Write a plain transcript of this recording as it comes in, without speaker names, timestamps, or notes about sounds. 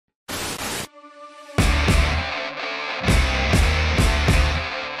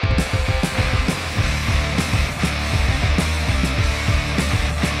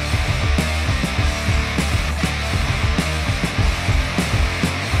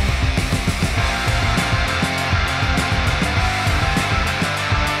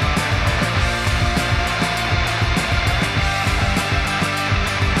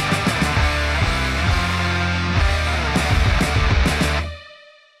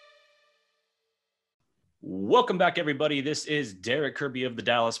Welcome back, everybody. This is Darreck Kirby of the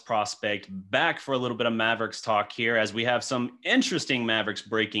Dallas Prospect, back for a little bit of Mavericks talk here as we have some interesting Mavericks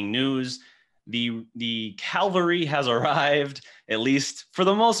breaking news. The cavalry has arrived, at least for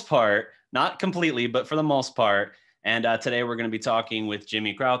the most part, not completely, but for the most part. And today we're going to be talking with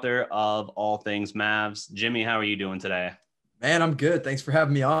Jimmy Crowther of All Things Mavs. Jimmy, how are you doing today? Man, I'm good. Thanks for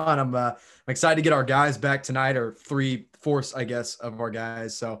having me on. I'm excited to get our guys back tonight, or three-fourths, I guess, of our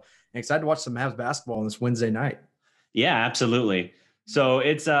guys. So I'm excited to watch some Mavs basketball on this Wednesday night. Yeah, absolutely. So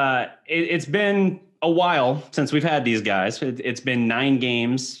it's been a while since we've had these guys. It's been 9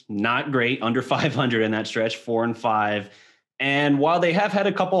 games, not great, under 500 in that stretch, 4-5. And while they have had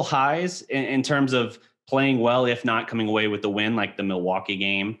a couple highs in terms of playing well, if not coming away with the win, like the Milwaukee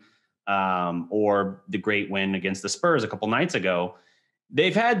game, or the great win against the Spurs a couple nights ago,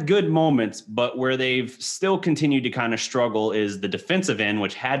 they've had good moments, but where they've still continued to kind of struggle is the defensive end,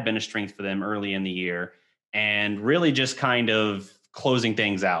 which had been a strength for them early in the year, and really just kind of closing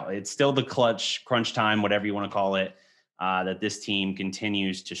things out. It's still the clutch, crunch time, whatever you want to call it, that this team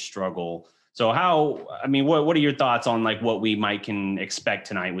continues to struggle. So what are your thoughts on like what we can expect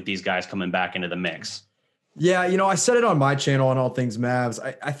tonight with these guys coming back into the mix? Yeah, I said it on my channel on All Things Mavs.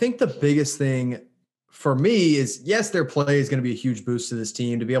 I think the biggest thing for me is, yes, their play is going to be a huge boost to this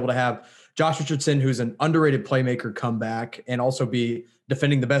team to be able to have Josh Richardson, who's an underrated playmaker, come back and also be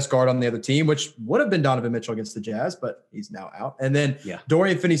defending the best guard on the other team, which would have been Donovan Mitchell against the Jazz, but he's now out. And then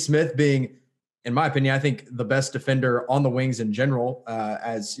Dorian Finney-Smith being, in my opinion, I think the best defender on the wings in general,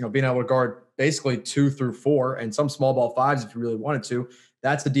 as being able to guard basically 2 through 4 and some small ball 5s if you really wanted to.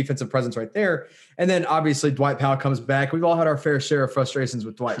 That's the defensive presence right there. And then obviously Dwight Powell comes back. We've all had our fair share of frustrations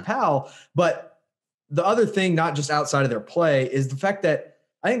with Dwight Powell. But the other thing, not just outside of their play, is the fact that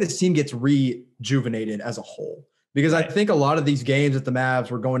I think this team gets rejuvenated as a whole. Because I think a lot of these games that the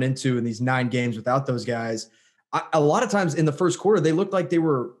Mavs were going into in these 9 games without those guys, a lot of times in the first quarter, they looked like they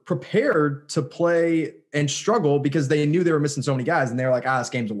were prepared to play and struggle because they knew they were missing so many guys. And they were like, this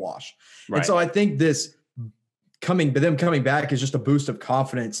game's a wash. Right. And so I think them coming back is just a boost of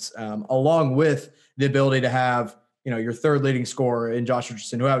confidence, along with the ability to have, your third leading scorer in Josh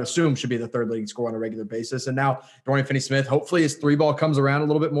Richardson, who I would assume should be the third leading scorer on a regular basis. And now Dorian Finney-Smith, hopefully his 3-ball comes around a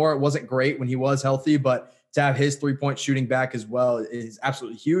little bit more. It wasn't great when he was healthy, but to have his 3-point shooting back as well is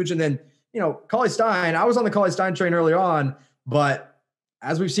absolutely huge. And then, Cauley-Stein, I was on the Cauley-Stein train early on, but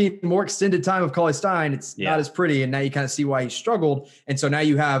as we've seen more extended time of Cauley-Stein, it's not as pretty. And now you kind of see why he struggled. And so now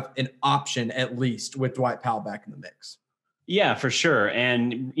you have an option, at least, with Dwight Powell back in the mix. Yeah, for sure.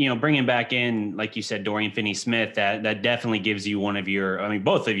 And, bringing back in, like you said, Dorian Finney-Smith, that definitely gives you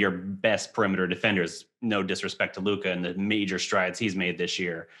both of your best perimeter defenders, no disrespect to Luka and the major strides he's made this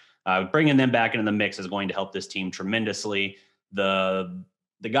year. Bringing them back into the mix is going to help this team tremendously. The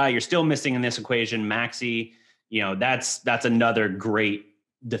guy you're still missing in this equation, Maxey, that's another great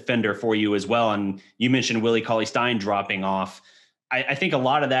defender for you as well. And you mentioned Willie Cauley-Stein dropping off. I think a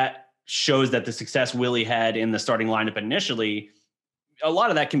lot of that shows that the success Willie had in the starting lineup initially, a lot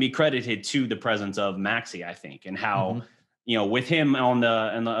of that can be credited to the presence of Maxey, I think, and how, with him on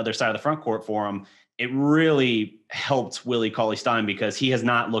the other side of the front court for him, it really helped Willie Cauley-Stein because he has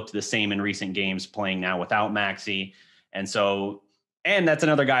not looked the same in recent games playing now without Maxey. And that's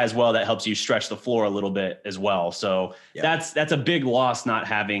another guy as well that helps you stretch the floor a little bit as well. So that's a big loss not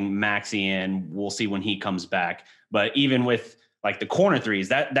having Maxey in. We'll see when he comes back. But even with like the corner threes,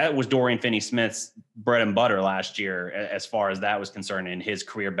 that was Dorian Finney-Smith's bread and butter last year as far as that was concerned in his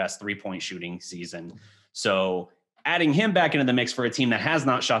career best 3-point shooting season. So adding him back into the mix for a team that has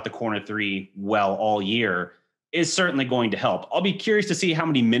not shot the corner 3 well all year is certainly going to help. I'll be curious to see how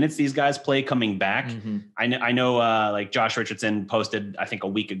many minutes these guys play coming back. Mm-hmm. I know like Josh Richardson posted, I think a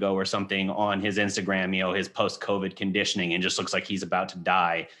week ago or something on his Instagram, his post-COVID conditioning, and just looks like he's about to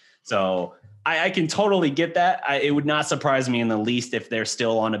die. So I can totally get that. It would not surprise me in the least if they're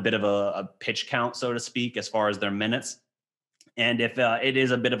still on a bit of a pitch count, so to speak, as far as their minutes. And if it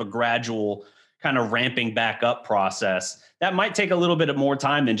is a bit of a gradual kind of ramping back up process, that might take a little bit of more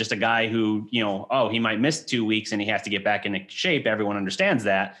time than just a guy who, he might miss 2 weeks and he has to get back into shape. Everyone understands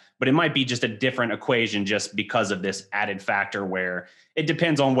that, but it might be just a different equation just because of this added factor where it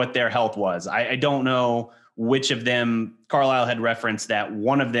depends on what their health was. I don't know which of them. Carlisle had referenced that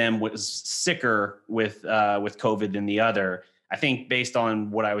one of them was sicker with COVID than the other. I think based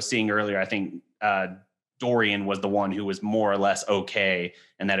on what I was seeing earlier, I think Dorian was the one who was more or less okay,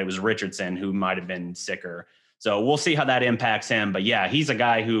 and that it was Richardson who might have been sicker. So we'll see how that impacts him. But yeah, he's a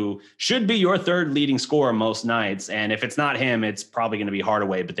guy who should be your third leading scorer most nights. And if it's not him, it's probably going to be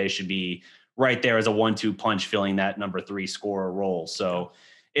Hardaway, but they should be right there as a 1-2 punch filling that number 3 scorer role. So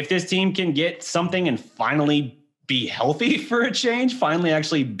if this team can get something and finally be healthy for a change, finally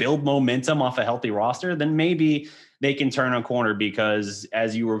actually build momentum off a healthy roster, then maybe they can turn a corner, because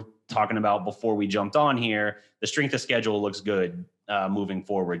as you were talking about before we jumped on here, the strength of schedule looks good moving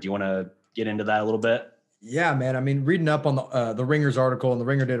forward. Do you want to get into that a little bit? Yeah, man. I mean, reading up on the Ringer's article, and the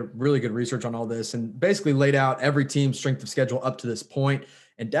Ringer did really good research on all this and basically laid out every team's strength of schedule up to this point.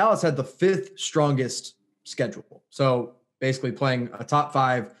 And Dallas had the 5th strongest schedule. So basically playing a top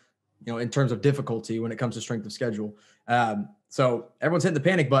 5, in terms of difficulty when it comes to strength of schedule. So everyone's hitting the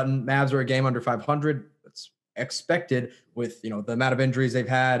panic button. Mavs are a game under 500. It's expected with, the amount of injuries they've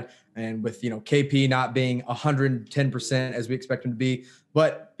had, and with, KP not being 110% as we expect him to be.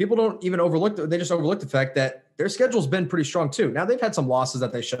 But people don't even they just overlook the fact that their schedule's been pretty strong too. Now, they've had some losses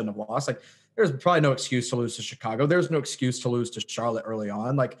that they shouldn't have lost. Like, there's probably no excuse to lose to Chicago. There's no excuse to lose to Charlotte early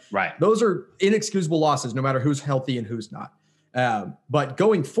on. Like, right. Those are inexcusable losses, no matter who's healthy and who's not. But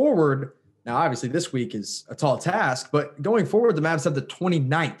going forward, now obviously this week is a tall task, but going forward, the Mavs have the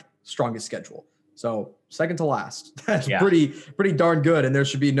 29th strongest schedule. So second to last. That's pretty darn good. And there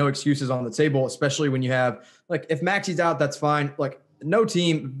should be no excuses on the table, especially when you have, like, if Maxi's out, that's fine. Like,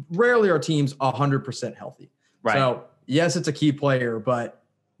 rarely are teams 100% healthy. Right. So yes, it's a key player, but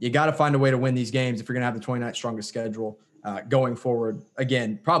you got to find a way to win these games if you're going to have the 29th strongest schedule going forward.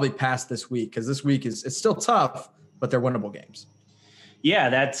 Again, probably past this week, because this week it's still tough, but they're winnable games. Yeah,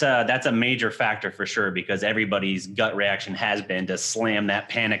 that's a major factor for sure, because everybody's gut reaction has been to slam that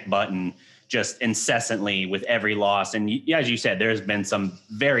panic button just incessantly with every loss. And as you said, there's been some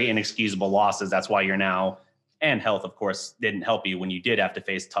very inexcusable losses. That's why you're now, and health, of course, didn't help you when you did have to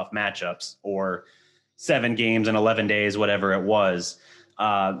face tough matchups, or 7 games in 11 days, whatever it was.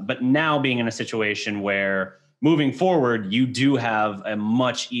 But now being in a situation where moving forward, you do have a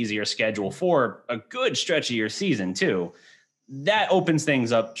much easier schedule for a good stretch of your season too. That opens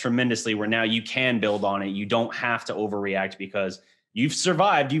things up tremendously, where now you can build on it. You don't have to overreact, because you've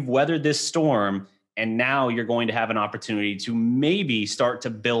survived, you've weathered this storm, and now you're going to have an opportunity to maybe start to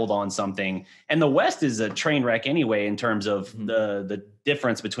build on something. And the West is a train wreck anyway, in terms of the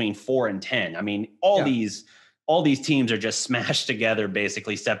difference between 4 and 10. I mean, all these teams are just smashed together,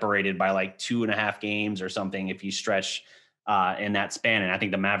 basically separated by like 2.5 games or something, if you stretch in that span. And I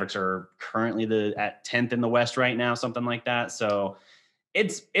think the Mavericks are currently at 10th in the West right now, something like that. So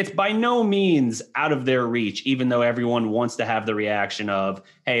it's by no means out of their reach, even though everyone wants to have the reaction of,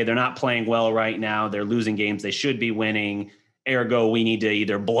 hey, they're not playing well right now, they're losing games they should be winning, ergo we need to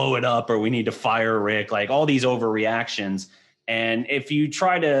either blow it up or we need to fire Rick, like all these overreactions. And if you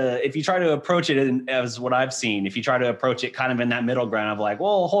try to approach it as what I've seen, if you try to approach it kind of in that middle ground of like,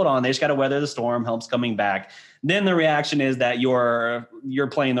 well, hold on, they just got to weather the storm, help's coming back, then the reaction is that you're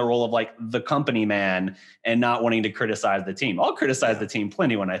playing the role of like the company man and not wanting to criticize the team. I'll criticize the team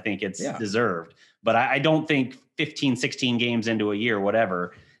plenty when I think it's deserved, but I don't think 15, 16 games into a year,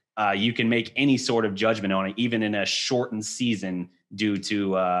 whatever, you can make any sort of judgment on it, even in a shortened season due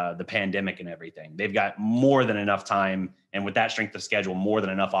to the pandemic and everything. They've got more than enough time, and with that strength of schedule, more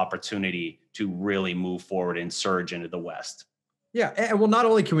than enough opportunity to really move forward and surge into the West. Yeah, and well, not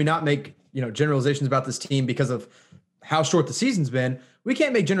only can we not make generalizations about this team because of how short the season's been, we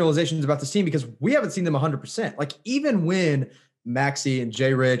can't make generalizations about this team because we haven't seen them 100%. Like, even when Maxey and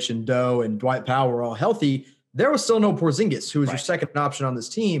Jay Rich and Doe and Dwight Powell were all healthy, there was still no Porzingis, who was your second option on this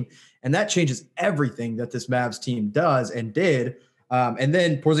team, and that changes everything that this Mavs team does and did. And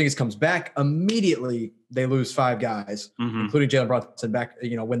then Porzingis comes back immediately. They lose 5 guys, including Jalen Brunson back,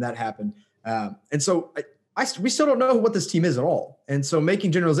 when that happened. And so we still don't know what this team is at all. And so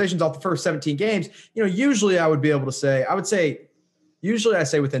making generalizations off the first 17 games, usually I would say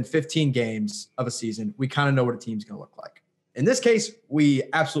within 15 games of a season, we kind of know what a team's going to look like. In this case, we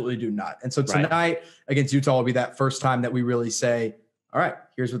absolutely do not. And so tonight against Utah will be that first time that we really say, all right,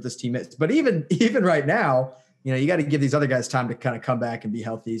 here's what this team is. But even right now, you got to give these other guys time to kind of come back and be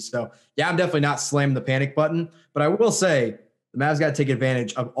healthy. So yeah, I'm definitely not slamming the panic button, but I will say the Mavs got to take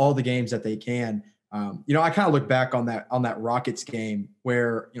advantage of all the games that they can. I kind of look back on that Rockets game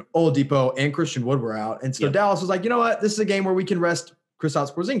where, Oladipo and Christian Wood were out. And so Dallas was like, you know what, this is a game where we can rest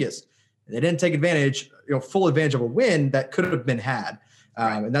Kristaps Porzingis. And they didn't take advantage, full advantage of a win that could have been had.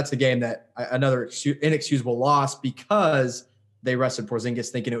 And that's a game that another inexcusable loss because they rested Porzingis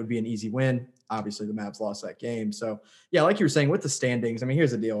thinking it would be an easy win. Obviously the Mavs lost that game. So yeah, like you were saying with the standings, I mean,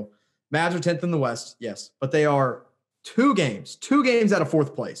 here's the deal. Mavs are 10th in the West. Yes, but they are two games out of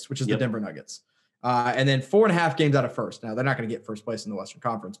 4th place, which is the Denver Nuggets. And then 4.5 games out of first. Now they're not going to get first place in the Western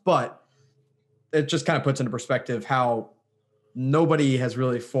Conference, but it just kind of puts into perspective how nobody has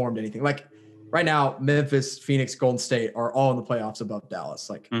really formed anything. Like right now, Memphis, Phoenix, Golden State are all in the playoffs above Dallas.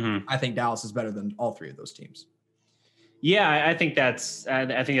 Like, I think Dallas is better than all three of those teams. Yeah, I think that's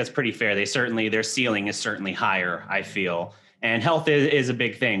pretty fair. Their ceiling is certainly higher, I feel. And health is a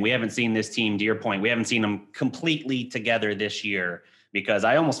big thing. We haven't seen this team, to your point, we haven't seen them completely together this year, because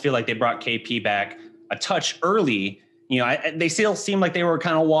I almost feel like they brought KP back a touch early. They still seem like they were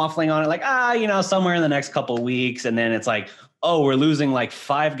kind of waffling on it, like, somewhere in the next couple of weeks. And then it's like, oh, we're losing like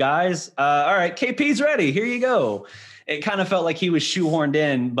 5 guys. All right, KP's ready. Here you go. It kind of felt like he was shoehorned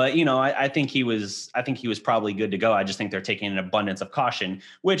in, but I think he was probably good to go. I just think they're taking an abundance of caution,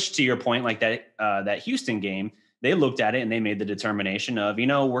 which, to your point, like that Houston game, they looked at it and they made the determination of,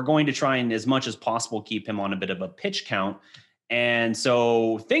 we're going to try and as much as possible keep him on a bit of a pitch count. And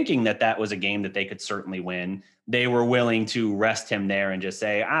so, thinking that was a game that they could certainly win, they were willing to rest him there and just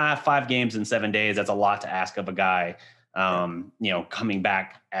say, 5 games in 7 days, that's a lot to ask of a guy, coming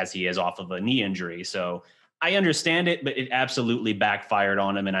back as he is off of a knee injury. So I understand it, but it absolutely backfired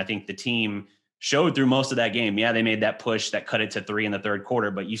on him. And I think the team showed through most of that game. Yeah, they made that push that cut it to 3 in the third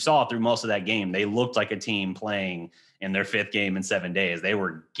quarter, but you saw through most of that game, they looked like a team playing in their 5th game in 7 days. They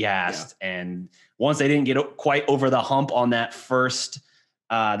were gassed. Yeah. And once they didn't get quite over the hump on that first,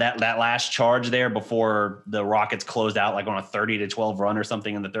 that last charge there before the Rockets closed out like on a 30-12 run or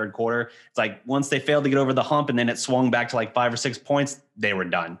something in the third quarter, it's like once they failed to get over the hump and then it swung back to like 5 or 6 points, they were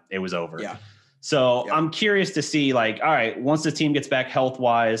done. It was over. Yeah. So I'm curious to see, like, all right, once the team gets back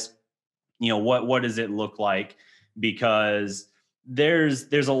health-wise, what does it look like? Because there's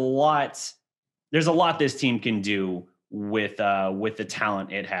a lot this team can do with the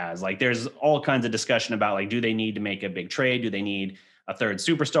talent it has. Like, there's all kinds of discussion about, like, do they need to make a big trade? Do they need a third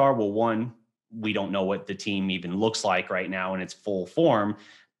superstar? Well, one, we don't know what the team even looks like right now in its full form.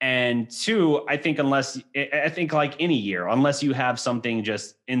 And 2, I think like any year, unless you have something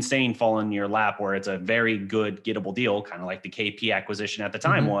just insane fall in your lap where it's a very good gettable deal, kind of like the KP acquisition at the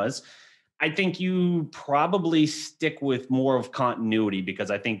time was, I think you probably stick with more of continuity,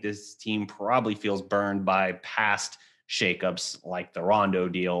 because I think this team probably feels burned by past shakeups like the Rondo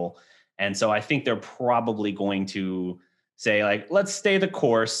deal. And so I think they're probably going to say, like, let's stay the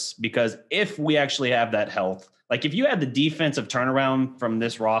course, because if we actually have that health, like if you had the defensive turnaround from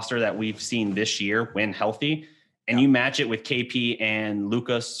this roster that we've seen this year when healthy, and you match it with KP and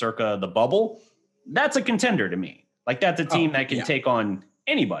Luka circa the bubble, that's a contender to me. Like, that's a team that can take on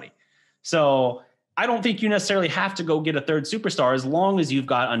anybody. So I don't think you necessarily have to go get a third superstar, as long as you've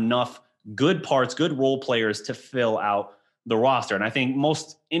got enough good parts, good role players to fill out the roster. And I think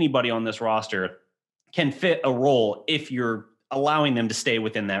most anybody on this roster can fit a role if you're allowing them to stay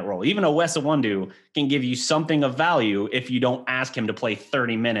within that role. Even a Wes Iwundu can give you something of value if you don't ask him to play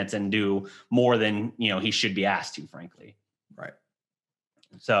 30 minutes and do more than, he should be asked to, frankly. Right.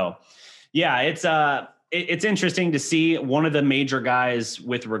 So, yeah, it's interesting to see one of the major guys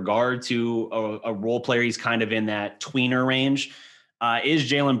with regard to a role player. He's kind of in that tweener range, is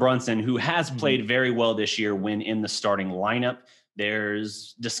Jalen Brunson, who has played very well this year when in the starting lineup.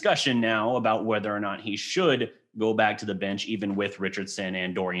 There's discussion now about whether or not he should go back to the bench, even with Richardson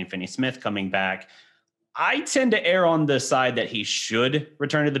and Dorian Finney-Smith coming back. I tend to err on the side that he should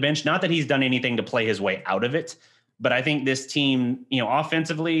return to the bench. Not that he's done anything to play his way out of it, but I think this team,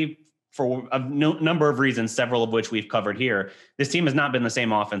 offensively, for a number of reasons, several of which we've covered here, this team has not been the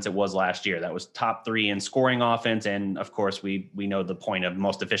same offense it was last year. That was top 3 in scoring offense. And of course, we know the point of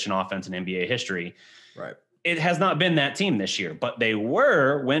most efficient offense in NBA history. Right. It has not been that team this year, but they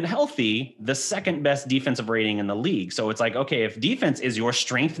were, when healthy, the 2nd best defensive rating in the league. So it's like, okay, if defense is your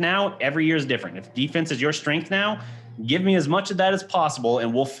strength now, every year is different. If defense is your strength now, give me as much of that as possible,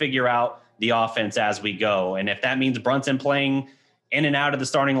 and we'll figure out the offense as we go. And if that means Brunson playing in and out of the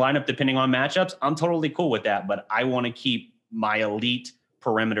starting lineup, depending on matchups, I'm totally cool with that. But I want to keep my elite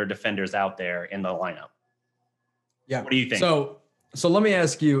perimeter defenders out there in the lineup. Yeah. What do you think? So let me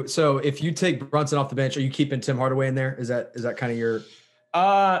ask you. So if you take Brunson off the bench, are you keeping Tim Hardaway in there? Is that kind of your?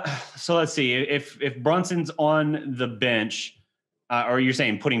 So let's see. If Brunson's on the bench, or you're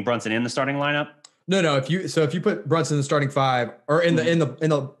saying putting Brunson in the starting lineup? No. If you put Brunson in the starting 5 or in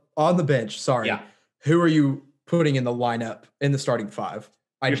the on the bench, sorry. Yeah. Who are you putting in the lineup in the starting 5?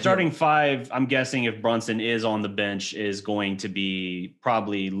 Your starting 5, I'm guessing, if Brunson is on the bench, is going to be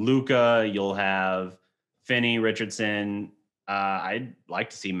probably Luka. You'll have Finney, Richardson. I'd like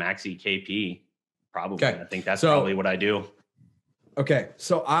to see Maxey, KP, probably. Okay. I think that's probably what I do. Okay.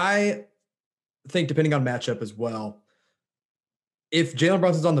 So I think, depending on matchup as well, if Jalen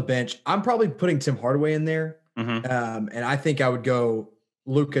Brunson's on the bench, I'm probably putting Tim Hardaway in there. And I think I would go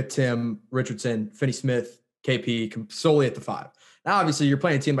Luka, Tim, Richardson, Finney-Smith, KP solely at the 5. Now, obviously, you're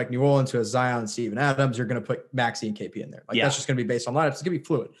playing a team like New Orleans who has Zion and Steven Adams. You're going to put Maxey and KP in there. Like that's just going to be based on lineups. It's going to be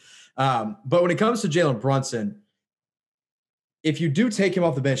fluid. But when it comes to Jalen Brunson, if you do take him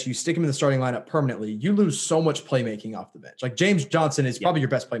off the bench, you stick him in the starting lineup permanently, you lose so much playmaking off the bench. Like James Johnson is probably your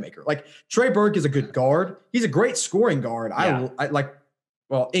best playmaker. Like Trey Burke is a good guard. He's a great scoring guard. I like,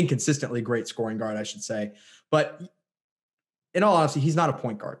 well, inconsistently great scoring guard, I should say. But in all honesty, he's not a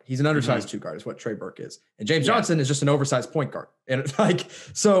point guard. He's an undersized two guard is what Trey Burke is. And James Johnson is just an oversized point guard. And it's like,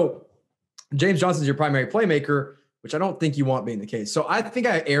 so James Johnson's your primary playmaker, which I don't think you want being the case. So I think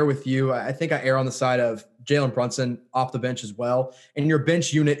I err with you. I think I err on the side of Jalen Brunson off the bench as well. And your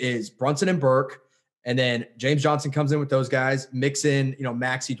bench unit is Brunson and Burke. And then James Johnson comes in with those guys, mix in,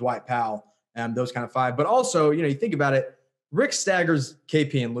 Maxey, Dwight Powell, those kind of five. But also, you think about it, Rick staggers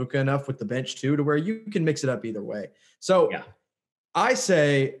KP and Luka enough with the bench too, to where you can mix it up either way. So I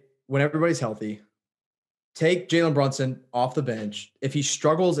say when everybody's healthy, take Jalen Brunson off the bench. If he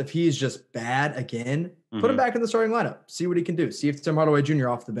struggles, if he's just bad again, put him back in the starting lineup. See what he can do. See if Tim Hardaway Jr.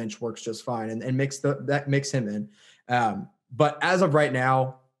 off the bench works just fine, and mix him in. But as of right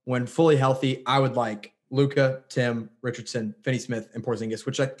now, when fully healthy, I would like Luka, Tim, Richardson, Finney-Smith, and Porzingis,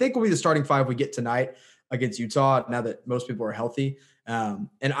 which I think will be the starting five we get tonight against Utah. Now that most people are healthy, and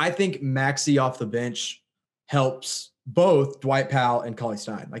I think Maxey off the bench helps both Dwight Powell and Cauley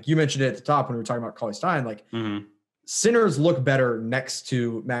Stein. Like you mentioned it at the top when we were talking about Cauley Stein, like centers look better next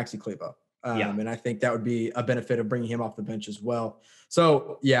to Maxey Kleber. And I think that would be a benefit of bringing him off the bench as well.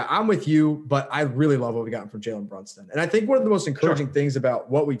 So I'm with you, but I really love what we got from Jalen Brunson. And I think one of the most encouraging things about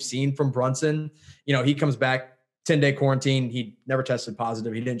what we've seen from Brunson, he comes back 10-day quarantine. He never tested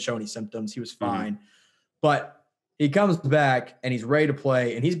positive. He didn't show any symptoms. He was fine, but he comes back and he's ready to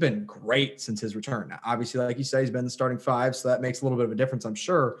play, and he's been great since his return. Now, obviously, like you say, he's been the starting five, so that makes a little bit of a difference, I'm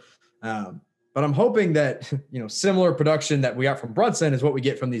sure. But I'm hoping that, similar production that we got from Brunson is what we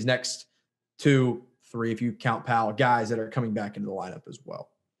get from these next 2, 3, if you count Powell, guys that are coming back into the lineup as well.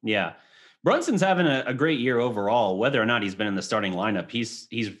 Yeah. Brunson's having a great year overall. Whether or not he's been in the starting lineup, he's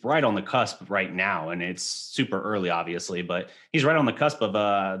right on the cusp right now, and it's super early, obviously, but he's right on the cusp of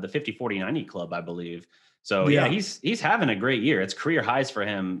the 50-40-90 club, I believe. So he's having a great year. It's career highs for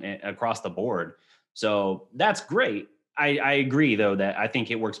him across the board. So that's great. I agree though, that I think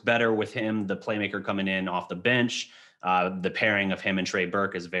it works better with him, the playmaker coming in off the bench. The pairing of him and Trey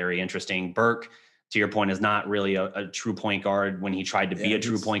Burke is very interesting. Burke, to your point, is not really a true point guard. When he tried to be a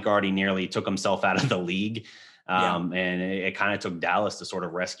true point guard, he nearly took himself out of the league. And it kind of took Dallas to sort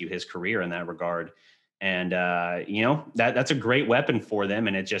of rescue his career in that regard. And, that's a great weapon for them.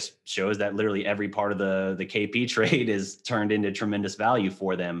 And it just shows that literally every part of the KP trade is turned into tremendous value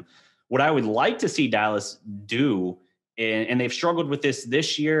for them. What I would like to see Dallas do, and they've struggled with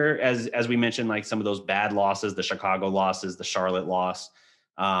this year, as we mentioned, like some of those bad losses, the Chicago losses, the Charlotte loss.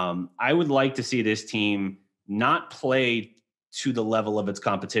 I would like to see this team not play to the level of its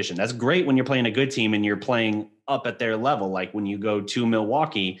competition. That's great when you're playing a good team and you're playing up at their level. Like when you go to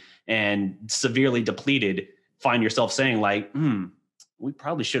Milwaukee and severely depleted, find yourself saying like, we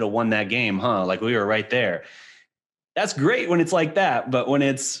probably should have won that game, huh? Like we were right there. That's great when it's like that. But when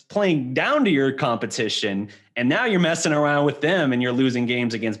it's playing down to your competition and now you're messing around with them and you're losing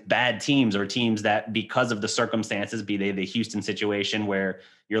games against bad teams or teams that, because of the circumstances, be they the Houston situation where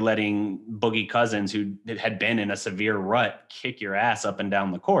you're letting Boogie Cousins, who had been in a severe rut, kick your ass up and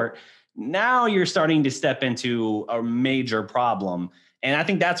down the court. Now you're starting to step into a major problem. And I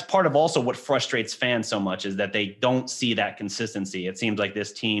think that's part of also what frustrates fans so much, is that they don't see that consistency. It seems like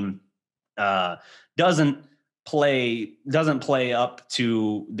this team doesn't play up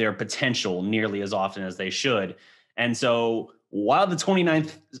to their potential nearly as often as they should. And so while the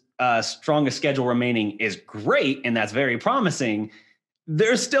 29th strongest schedule remaining is great, and that's very promising,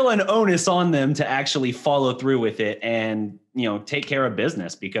 there's still an onus on them to actually follow through with it and, take care of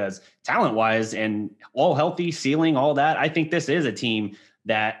business, because talent wise and all healthy, ceiling, all that, I think this is a team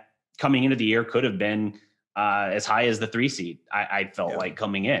that coming into the year could have been as high as the 3 seed. I felt like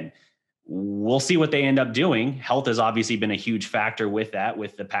coming in. We'll see what they end up doing. Health has obviously been a huge factor with that,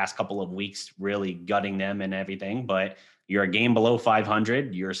 with the past couple of weeks really gutting them and everything. But you're a game below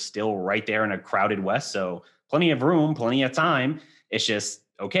 500. You're still right there in a crowded West. So plenty of room, plenty of time. It's just,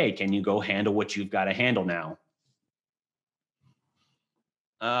 okay, can you go handle what you've got to handle now?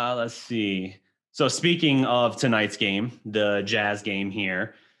 Let's see. So speaking of tonight's game, the Jazz game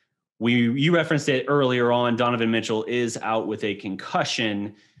here, you referenced it earlier on. Donovan Mitchell is out with a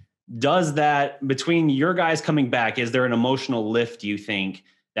concussion. Does that, between your guys coming back, is there an emotional lift, you think,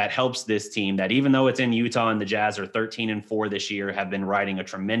 that helps this team, that even though it's in Utah and the Jazz are 13-4 this year, have been riding a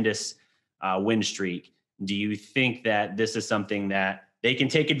tremendous win streak, Do you think that this is something that they can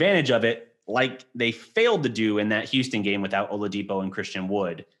take advantage of it, like they failed to do in that Houston game without Oladipo and Christian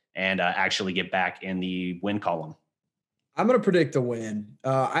Wood, and actually get back in the win column? I'm going to predict a win.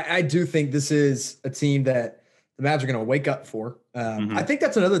 I do think this is a team that the Mavs are going to wake up for. I think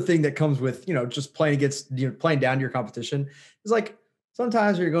that's another thing that comes with, just playing against, playing down to your competition. It's like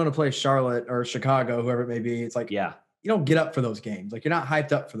sometimes when you're going to play Charlotte or Chicago, whoever it may be, it's like, you don't get up for those games. Like, you're not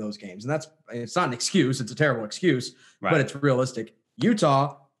hyped up for those games. And it's not an excuse. It's a terrible excuse, but it's realistic.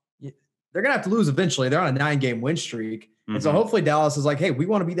 Utah, they're going to have to lose eventually. They're on a 9-game win streak. And so hopefully Dallas is like, hey, we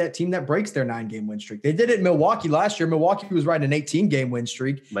want to be that team that breaks their 9-game win streak. They did it in Milwaukee last year. Milwaukee was riding an 18-game win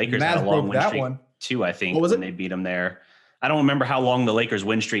streak. Lakers had a long win streak too, I think, when they beat them there. I don't remember how long the Lakers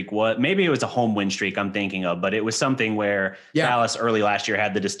win streak was. Maybe it was a home win streak I'm thinking of, but it was something where Dallas early last year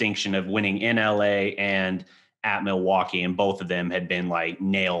had the distinction of winning in LA and at Milwaukee, and both of them had been like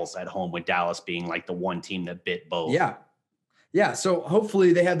nails at home, with Dallas being like the one team that bit both. Yeah. So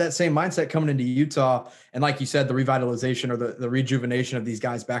hopefully they have that same mindset coming into Utah. And like you said, the revitalization or the rejuvenation of these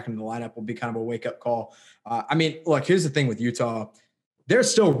guys back into the lineup will be kind of a wake-up call. Look, here's the thing with Utah. They're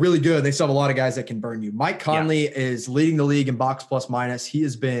still really good. They still have a lot of guys that can burn you. Mike Conley is leading the league in box plus minus. He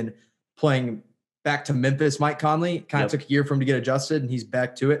has been playing back to Memphis. Mike Conley kind of took a year for him to get adjusted, and he's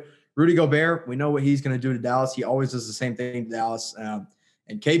back to it. Rudy Gobert, we know what he's going to do to Dallas. He always does the same thing to Dallas.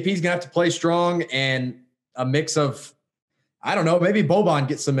 And KP's going to have to play strong, and a mix of, I don't know, maybe Boban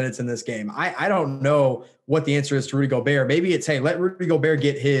gets some minutes in this game. I don't know what the answer is to Rudy Gobert. Maybe it's, hey, let Rudy Gobert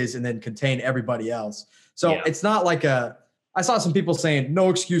get his and then contain everybody else. So it's not like I saw some people saying no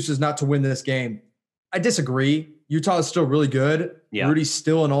excuses not to win this game. I disagree. Utah is still really good. Rudy's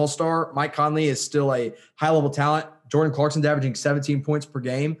still an all-star. Mike Conley is still a high-level talent. Jordan Clarkson's averaging 17 points per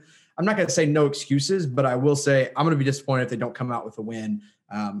game. I'm not going to say no excuses, but I will say I'm going to be disappointed if they don't come out with a win.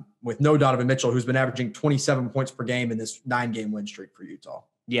 With no Donovan Mitchell, who's been averaging 27 points per game in this 9-game win streak for Utah.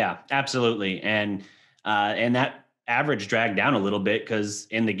 Yeah, absolutely. And that average dragged down a little bit because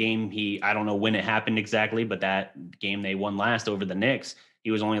in the game, I don't know when it happened exactly, but that game they won last over the Knicks, he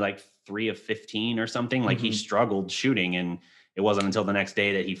was only like 3 of 15 or something. Like he struggled shooting, and it wasn't until the next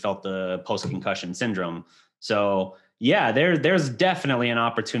day that he felt the post-concussion syndrome. So yeah, there's definitely an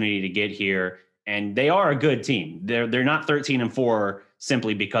opportunity to get here. And they are a good team. They're not 13-4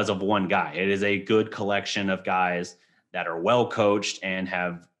 simply because of one guy. It is a good collection of guys that are well coached and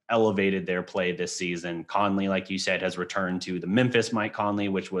have elevated their play this season. Conley, like you said, has returned to the Memphis Mike Conley,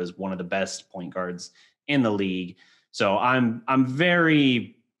 which was one of the best point guards in the league. So I'm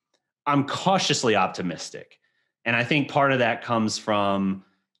cautiously optimistic. And I think part of that comes from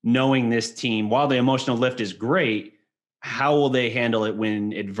knowing this team. While the emotional lift is great, how will they handle it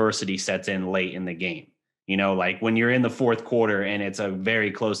when adversity sets in late in the game? Like when you're in the fourth quarter and it's a very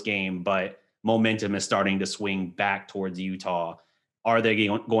close game, but momentum is starting to swing back towards Utah. Are they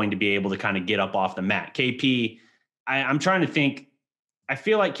going to be able to kind of get up off the mat? KP, I'm trying to think. I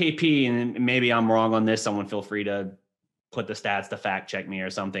feel like KP, and maybe I'm wrong on this. Someone feel free to put the stats to fact check me or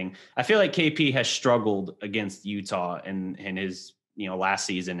something. I feel like KP has struggled against Utah in his last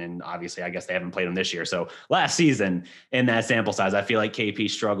season, and obviously I guess they haven't played him this year. So last season in that sample size, I feel like KP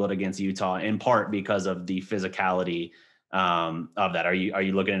struggled against Utah in part because of the physicality of that. Are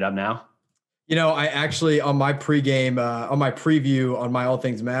you looking it up now? I actually, on my pregame, on my preview on my All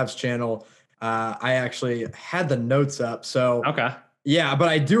Things Mavs channel, I actually had the notes up. So okay. Yeah, but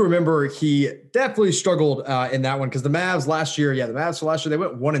I do remember he definitely struggled in that one because the Mavs last year, they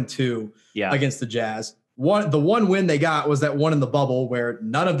went 1-2 against the Jazz. The one win they got was that one in the bubble where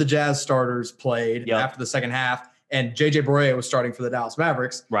none of the Jazz starters played after the second half, and JJ Barea was starting for the Dallas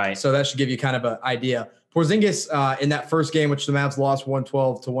Mavericks. Right. So that should give you kind of an idea. Porzingis in that first game, which the Mavs lost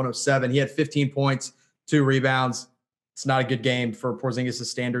 112-107, he had 15 points, 2 rebounds. It's not a good game for Porzingis'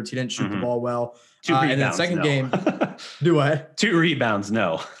 standards. He didn't shoot the ball well. 2 rebounds, and then second game, do what? 2 rebounds,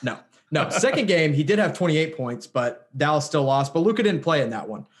 no. Second game, he did have 28 points, but Dallas still lost. But Luka didn't play in that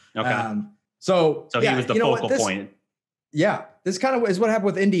one. Okay. So he was the focal point. Yeah, this kind of is what happened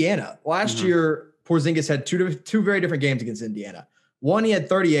with Indiana. Last year, Porzingis had two very different games against Indiana. One, he had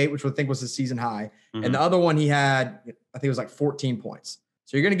 38, which I think was his season high. And the other one, he had, I think it was like 14 points.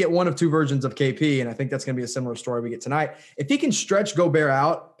 So you're going to get one of two versions of KP, and I think that's going to be a similar story we get tonight. If he can stretch Gobert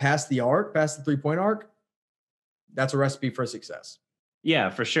out past the three-point arc, that's a recipe for success. Yeah,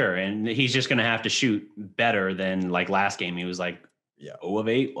 for sure. And he's just going to have to shoot better than like last game. He was like 0 of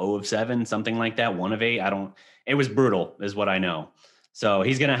 8, 0 of 7, something like that, 1 of 8. It was brutal is what I know. So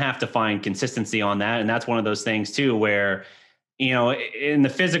he's going to have to find consistency on that. And that's one of those things too, where, in the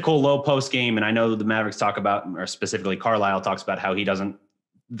physical low post game, and I know the Mavericks talk about, or specifically Carlisle talks about how he doesn't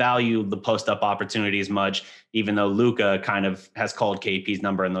value the post-up opportunities much, even though Luka kind of has called KP's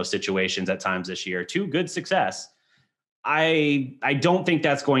number in those situations at times this year to good success. I don't think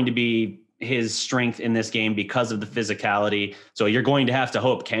that's going to be his strength in this game because of the physicality. So you're going to have to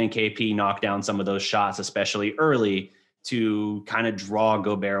hope, can KP knock down some of those shots, especially early, to kind of draw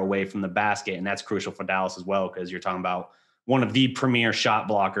Gobert away from the basket. And that's crucial for Dallas as well, because you're talking about one of the premier shot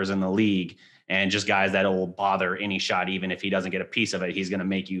blockers in the league, and just guys that will bother any shot. Even if he doesn't get a piece of it, he's going to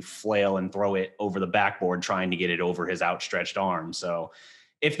make you flail and throw it over the backboard trying to get it over his outstretched arm. So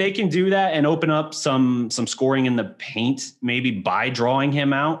if they can do that and open up some scoring in the paint, maybe by drawing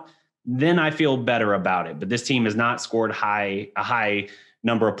him out, then I feel better about it. But this team has not scored a high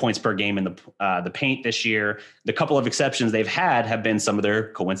number of points per game in the paint this year. The couple of exceptions they've had have been some of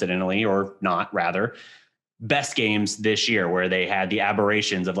their, coincidentally or not, rather, best games this year, where they had the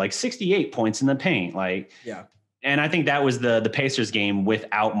aberrations of like 68 points in the paint. And I think that was the Pacers game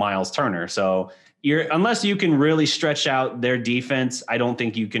without Miles Turner. So unless you can really stretch out their defense, I don't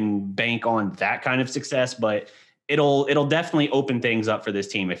think you can bank on that kind of success, but it'll definitely open things up for this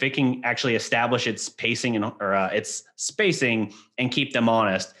team. If it can actually establish its pacing or its spacing and keep them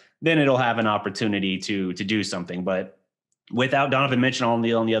honest, then it'll have an opportunity to do something. But without Donovan Mitchell on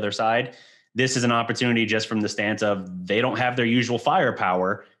the other side, this is an opportunity just from the stance of they don't have their usual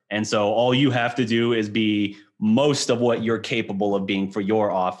firepower. And so all you have to do is be most of what you're capable of being for your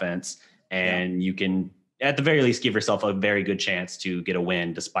offense. And you can, at the very least, give yourself a very good chance to get a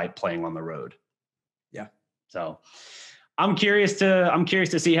win despite playing on the road. Yeah. So I'm curious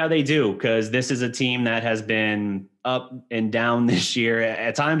to see how they do, because this is a team that has been up and down this year.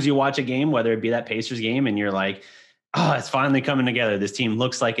 At times you watch a game, whether it be that Pacers game, and you're like, oh, it's finally coming together. This team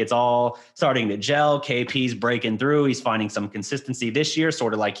looks like it's all starting to gel. KP's breaking through. He's finding some consistency this year,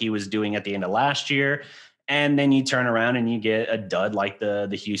 sort of like he was doing at the end of last year. And then you turn around and you get a dud like the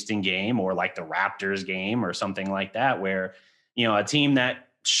Houston game or like the Raptors game or something like that, where, a team that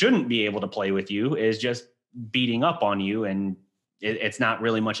shouldn't be able to play with you is just beating up on you, and it's not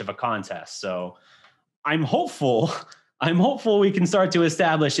really much of a contest. So I'm hopeful we can start to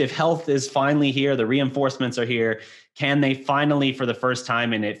establish, if health is finally here, the reinforcements are here, can they finally, for the first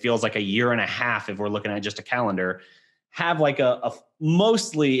time, and it feels like a year and a half if we're looking at just a calendar, have like a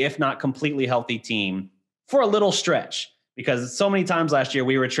mostly, if not completely healthy team for a little stretch? Because so many times last year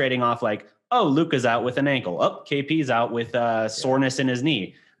we were trading off like, oh, Luka's out with an ankle. Oh, KP's out with soreness in his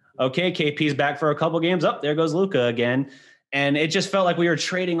knee. Okay, KP's back for a couple games. Oh, there goes Luka again. And it just felt like we were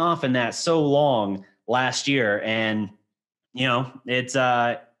trading off in that so long last year. And,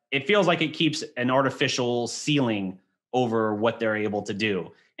 it feels like it keeps an artificial ceiling over what they're able to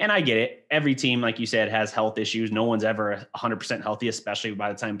do. And I get it. Every team, like you said, has health issues. No one's ever 100% healthy, especially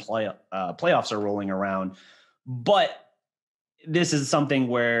by the time playoffs are rolling around. But this is something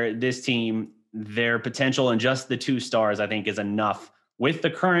where this team, their potential and just the two stars, I think, is enough with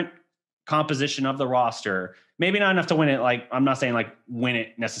the current composition of the roster. Maybe not enough to win it. Like, I'm not saying like win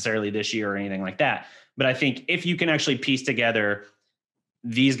it necessarily this year or anything like that. But I think if you can actually piece together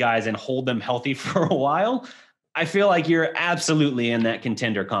these guys and hold them healthy for a while, I feel like you're absolutely in that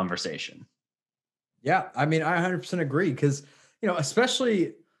contender conversation. Yeah. I mean, I 100% agree, because,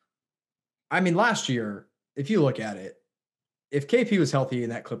 especially, last year, if you look at it, if KP was healthy in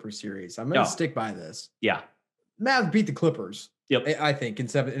that Clippers series, I'm going to stick by this. Yeah. Mavs beat the Clippers. Yep. I think in a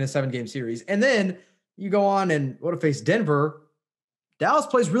 7-game series. And then you go on and what to face Denver. Dallas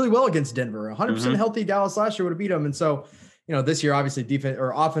plays really well against Denver. 100% healthy Dallas last year would have beat them. And so, this year, obviously defense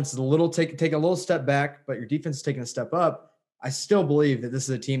or offense is a little take a little step back, but your defense is taking a step up. I still believe that this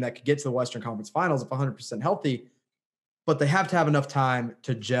is a team that could get to the Western Conference Finals if 100% healthy, but they have to have enough time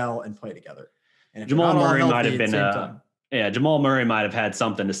to gel and play together. And Jamal Murray might have been Jamal Murray might have had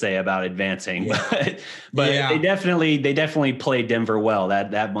something to say about advancing, but they definitely played Denver well.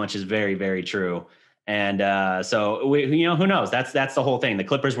 That much is very, very true. And so who knows? That's the whole thing. The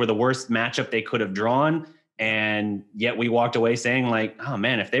Clippers were the worst matchup they could have drawn, and yet we walked away saying like, oh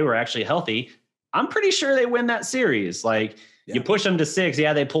man, if they were actually healthy, I'm pretty sure they win that series. Like you push them to 6.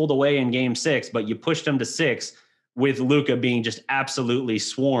 Yeah, they pulled away in game 6, but you pushed them to 6 with Luka being just absolutely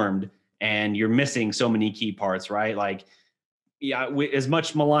swarmed, and you're missing so many key parts, right? Like, as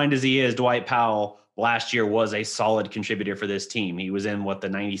much maligned as he is, Dwight Powell last year was a solid contributor for this team. He was in the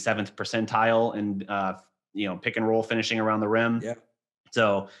 97th percentile and pick and roll finishing around the rim. Yeah.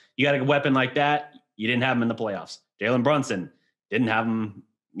 So you got a weapon like that. You didn't have him in the playoffs. Jalen Brunson didn't have him,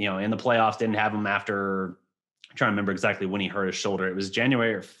 in the playoffs, didn't have him after, I'm trying to remember exactly when he hurt his shoulder. It was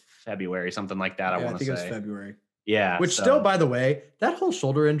January or February, something like that. I want to say. I think it was February. Yeah. Which still, by the way, that whole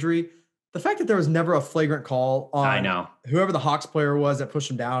shoulder injury, The fact that there was never a flagrant call on I know whoever the Hawks player was that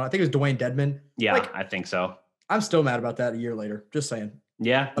pushed him down. I think it was Dwayne Dedman. Yeah, I think so. I'm still mad about that a year later. Just saying.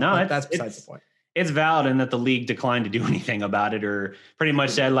 Yeah, But that's besides the point. It's valid in that the league declined to do anything about it, or pretty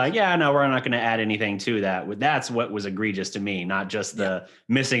much said like, yeah, no, we're not going to add anything to that. That's what was egregious to me, not just the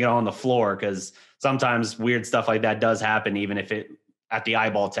missing it on the floor. Cause sometimes weird stuff like that does happen, even if it at the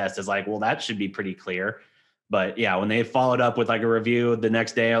eyeball test is like, well, that should be pretty clear. But yeah, when they followed up with like a review the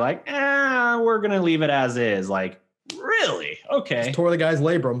next day, like, we're going to leave it as is. Like, really? Okay. Just tore the guy's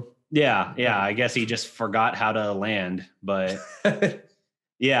labrum. Yeah. I guess he just forgot how to land, but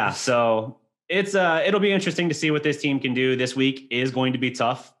yeah. So it'll be interesting to see what this team can do. This week is going to be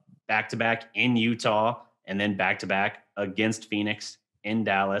tough, back-to-back in Utah and then back-to-back against Phoenix in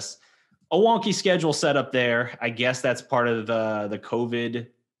Dallas. A wonky schedule set up there. I guess that's part of the COVID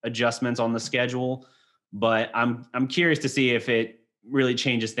adjustments on the schedule, but I'm curious to see if it really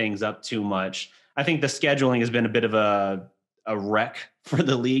changes things up too much. I think the scheduling has been a bit of a wreck for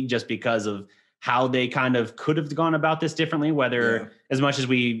the league just because of how they kind of could have gone about this differently, whether as much as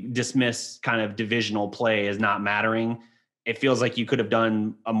we dismiss kind of divisional play as not mattering, it feels like you could have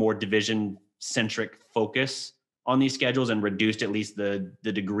done a more division centric focus on these schedules and reduced at least the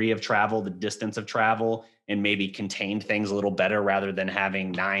degree of travel, the distance of travel, and maybe contained things a little better rather than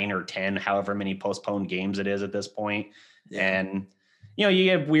having 9 or 10, however many postponed games it is at this point. Yeah. And,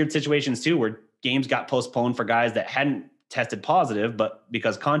 you have weird situations too, where games got postponed for guys that hadn't tested positive, but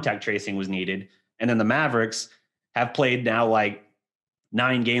because contact tracing was needed. And then the Mavericks have played now like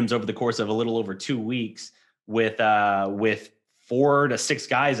 9 games over the course of a little over 2 weeks with 4 to 6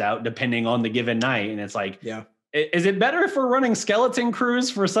 guys out, depending on the given night. And it's like, is it better if we're running skeleton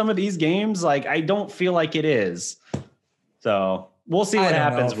crews for some of these games? Like, I don't feel like it is. So we'll see what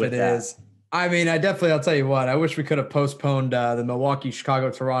happens with that. I mean, I'll tell you what, I wish we could have postponed the Milwaukee, Chicago,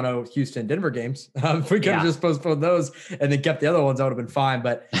 Toronto, Houston, Denver games. If we could have just postponed those and then kept the other ones, that would have been fine.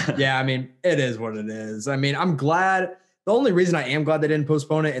 But yeah, I mean, it is what it is. I mean, I'm glad. The only reason I am glad they didn't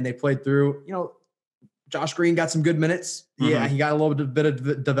postpone it and they played through, Josh Green got some good minutes. Yeah, he got a little bit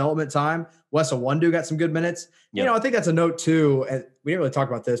of development time. Wes Iwundu got some good minutes. Yep. I think that's a note too. And we didn't really talk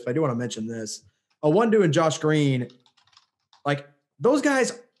about this, but I do want to mention this. Iwundu and Josh Green, like those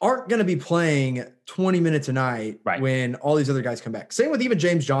guys aren't going to be playing 20 minutes a night when all these other guys come back. Same with even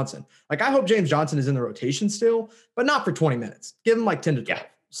James Johnson. Like, I hope James Johnson is in the rotation still, but not for 20 minutes. Give him like 10 to 12. Yeah.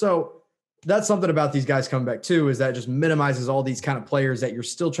 So that's something about these guys coming back too, is that it just minimizes all these kind of players that you're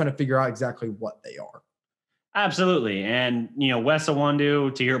still trying to figure out exactly what they are. Absolutely. And, Wes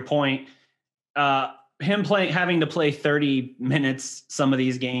Iwundu, to your point, him having to play 30 minutes, some of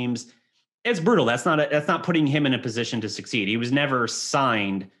these games, it's brutal. That's not putting him in a position to succeed. He was never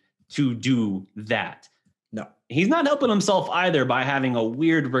signed to do that. No, he's not helping himself either by having a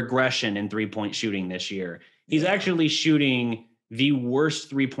weird regression in 3-point shooting this year. He's actually shooting the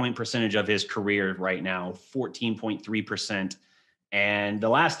worst 3-point percentage of his career right now, 14.3%. And the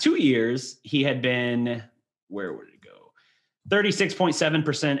last 2 years, he had been, where would it go?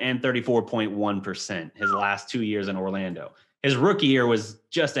 36.7% and 34.1% his last 2 years in Orlando. His rookie year was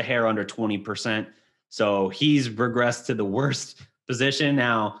just a hair under 20%. So he's regressed to the worst position.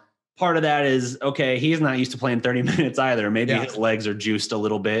 Now, part of that is, okay, he's not used to playing 30 minutes either. Maybe his legs are juiced a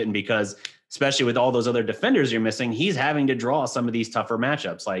little bit. And because, especially with all those other defenders you're missing, he's having to draw some of these tougher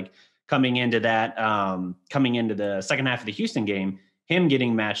matchups. Like coming into the second half of the Houston game, him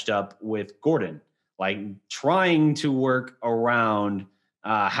getting matched up with Gordon, like trying to work around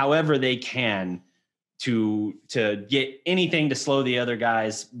however they can to get anything to slow the other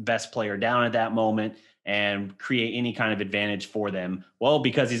guy's best player down at that moment and create any kind of advantage for them. Well,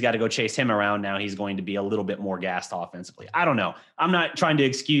 because he's got to go chase him around now, he's going to be a little bit more gassed offensively. I don't know. I'm not trying to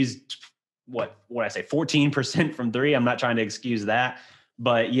excuse what I say, 14% from 3. I'm not trying to excuse that.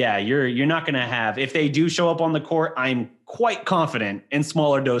 But yeah, you're not going to have, if they do show up on the court, I'm quite confident in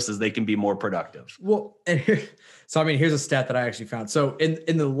smaller doses they can be more productive. Well, and here's a stat that I actually found. So in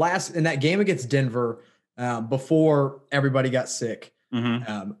that game against Denver, before everybody got sick,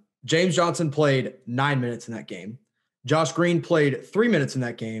 James Johnson played 9 minutes in that game. Josh Green played 3 minutes in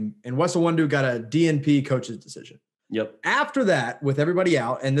that game, and Wes Iwundu got a DNP coach's decision. Yep. After that, with everybody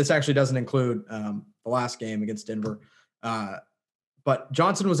out, and this actually doesn't include the last game against Denver, but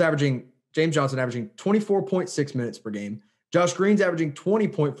James Johnson averaging 24.6 minutes per game. Josh Green's averaging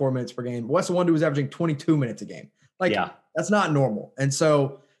 20.4 minutes per game. Wes Iwundu was averaging 22 minutes a game. That's not normal. And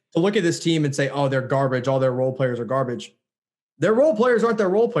so to look at this team and say, oh, they're garbage, all their role players are garbage. Their role players aren't their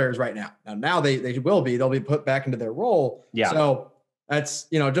role players right now. Now they will be. They'll be put back into their role. Yeah. So that's,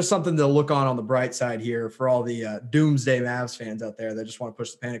 just something to look on the bright side here for all the doomsday Mavs fans out there that just want to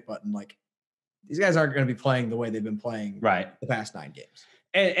push the panic button. Like, these guys aren't going to be playing the way they've been playing right the past 9 games.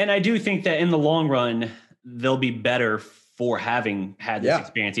 And I do think that in the long run, they'll be better for having had this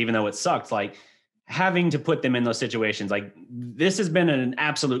experience, even though it sucked. Like having to put them in those situations, like this has been an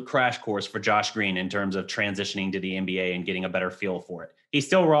absolute crash course for Josh Green in terms of transitioning to the NBA and getting a better feel for it. He's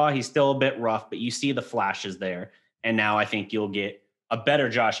still raw. He's still a bit rough, but you see the flashes there. And now I think you'll get a better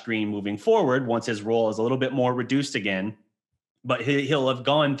Josh Green moving forward once his role is a little bit more reduced again. But he'll have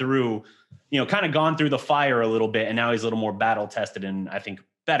gone through, kind of gone through the fire a little bit. And now he's a little more battle tested and I think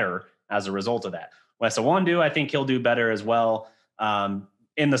better as a result of that. Wes Iwundu, I think he'll do better as well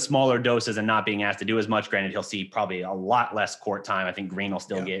in the smaller doses and not being asked to do as much. Granted, he'll see probably a lot less court time. I think Green will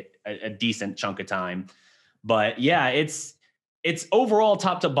still get a decent chunk of time. But yeah, it's overall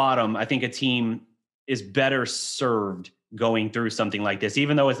top to bottom. I think a team is better served going through something like this,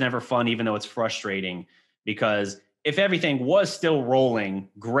 even though it's never fun, even though it's frustrating, because if everything was still rolling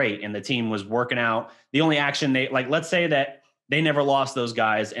great and the team was working out, the only action let's say that they never lost those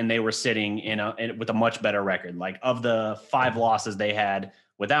guys and they were sitting with a much better record. Like of the 5 losses they had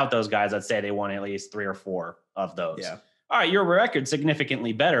without those guys, I'd say they won at least 3 or 4 of those. Yeah. All right, your record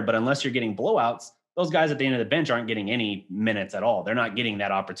significantly better, but unless you're getting blowouts, those guys at the end of the bench aren't getting any minutes at all. They're not getting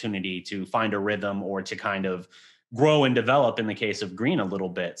that opportunity to find a rhythm or to kind of grow and develop in the case of Green a little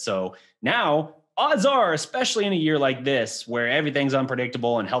bit. So now odds are, especially in a year like this, where everything's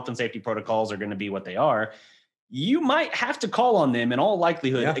unpredictable and health and safety protocols are going to be what they are, you might have to call on them in all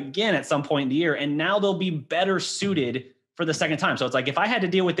likelihood again at some point in the year. And now they'll be better suited for the second time. So it's like, if I had to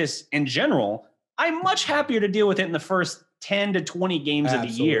deal with this in general, I'm much happier to deal with it in the first 10 to 20 games of the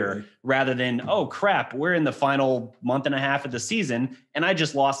year rather than, oh crap, we're in the final month and a half of the season and I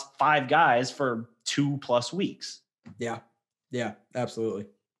just lost 5 guys for 2+ weeks. Yeah. Yeah, absolutely.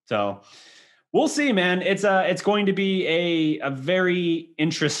 So we'll see, man. It's going to be a very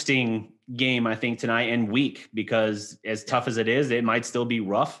interesting game, I think, tonight and week, because as tough as it is, it might still be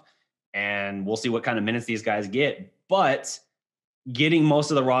rough, and we'll see what kind of minutes these guys get. But getting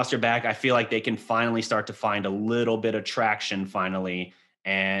most of the roster back, I feel like they can finally start to find a little bit of traction finally.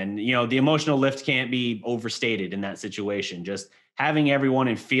 And, the emotional lift can't be overstated in that situation. Just having everyone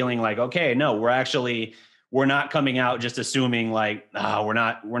and feeling like, okay, no, we're not coming out just assuming like, we're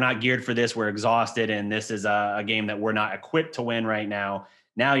not geared for this. We're exhausted. And this is a game that we're not equipped to win right now.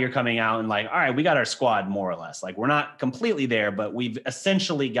 Now you're coming out and like, all right, we got our squad more or less. Like we're not completely there, but we've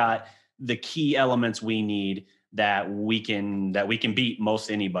essentially got the key elements we need that we can beat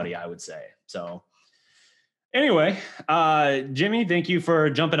most anybody, I would say. So anyway, Jimmy, thank you for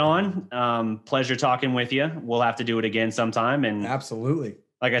jumping on. Pleasure talking with you. We'll have to do it again sometime. And absolutely.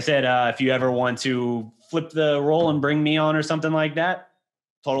 Like I said, if you ever want to flip the role and bring me on or something like that,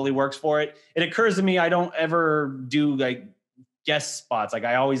 totally works for it. It occurs to me, I don't ever do like guest spots. Like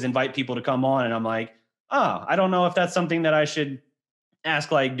I always invite people to come on and I'm like, I don't know if that's something that I should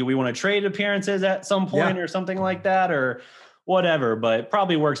ask. Like, do we want to trade appearances at some point or something like that or whatever, but it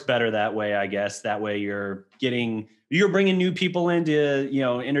probably works better that way, I guess. That way you're bringing new people in to,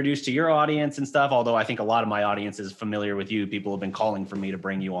 introduce to your audience and stuff. Although I think a lot of my audience is familiar with you. People have been calling for me to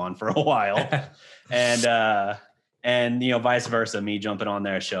bring you on for a while and vice versa, me jumping on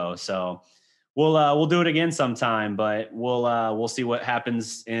their show. So we'll do it again sometime, but we'll see what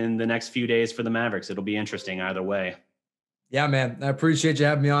happens in the next few days for the Mavericks. It'll be interesting either way. Yeah, man. I appreciate you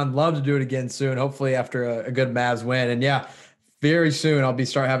having me on. Love to do it again soon. Hopefully after a good Mavs win. And very soon I'll be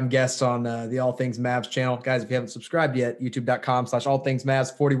start having guests on the All Things Mavs channel. Guys, if you haven't subscribed yet,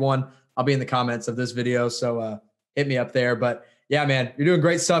 youtube.com/allthingsmavs41. I'll be in the comments of this video. So hit me up there. But yeah, man, you're doing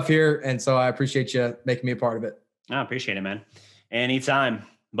great stuff here. And so I appreciate you making me a part of it. I appreciate it, man. Anytime.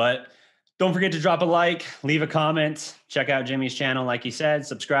 But don't forget to drop a like, leave a comment, check out Jimmy's channel. Like he said,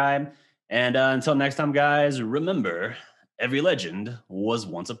 subscribe. And until next time, guys, remember, every legend was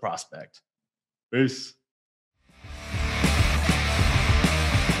once a prospect. Peace.